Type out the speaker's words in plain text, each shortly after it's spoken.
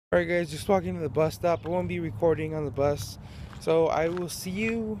Alright guys, just walking to the bus stop. I won't be recording on the bus, so I will see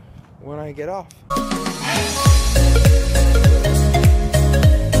you when I get off.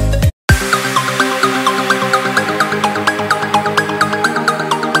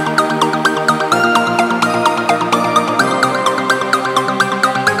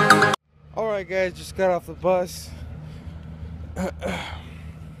 Alright guys, just got off the bus.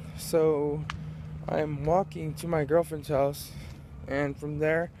 So I'm walking to my girlfriend's house, and from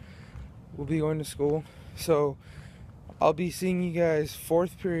there we'll be going to school. So I'll be seeing you guys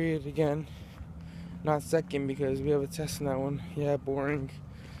fourth period again, not second because we have a test in that one. Yeah, boring.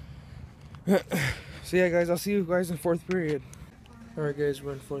 So yeah guys, I'll see you guys in fourth period. Alright guys,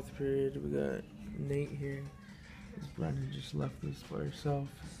 we're in fourth period. We got Nate here. Brandon just left us by herself.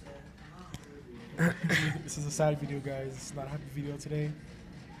 This is a sad video, guys. It's not a happy video today.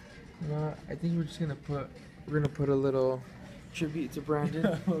 I think we're just gonna put a little tribute to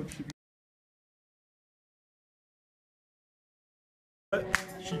Brandon. I'm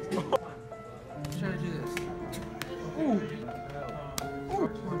trying to do this. Ooh.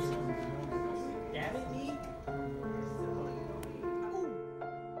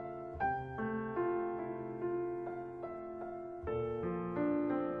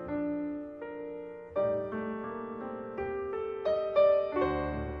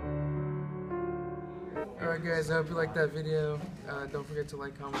 Alright guys, I hope you liked that video. Don't forget to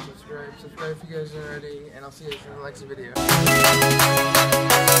like, comment, subscribe. Subscribe if you guys aren't already, and I'll see you guys in the next video.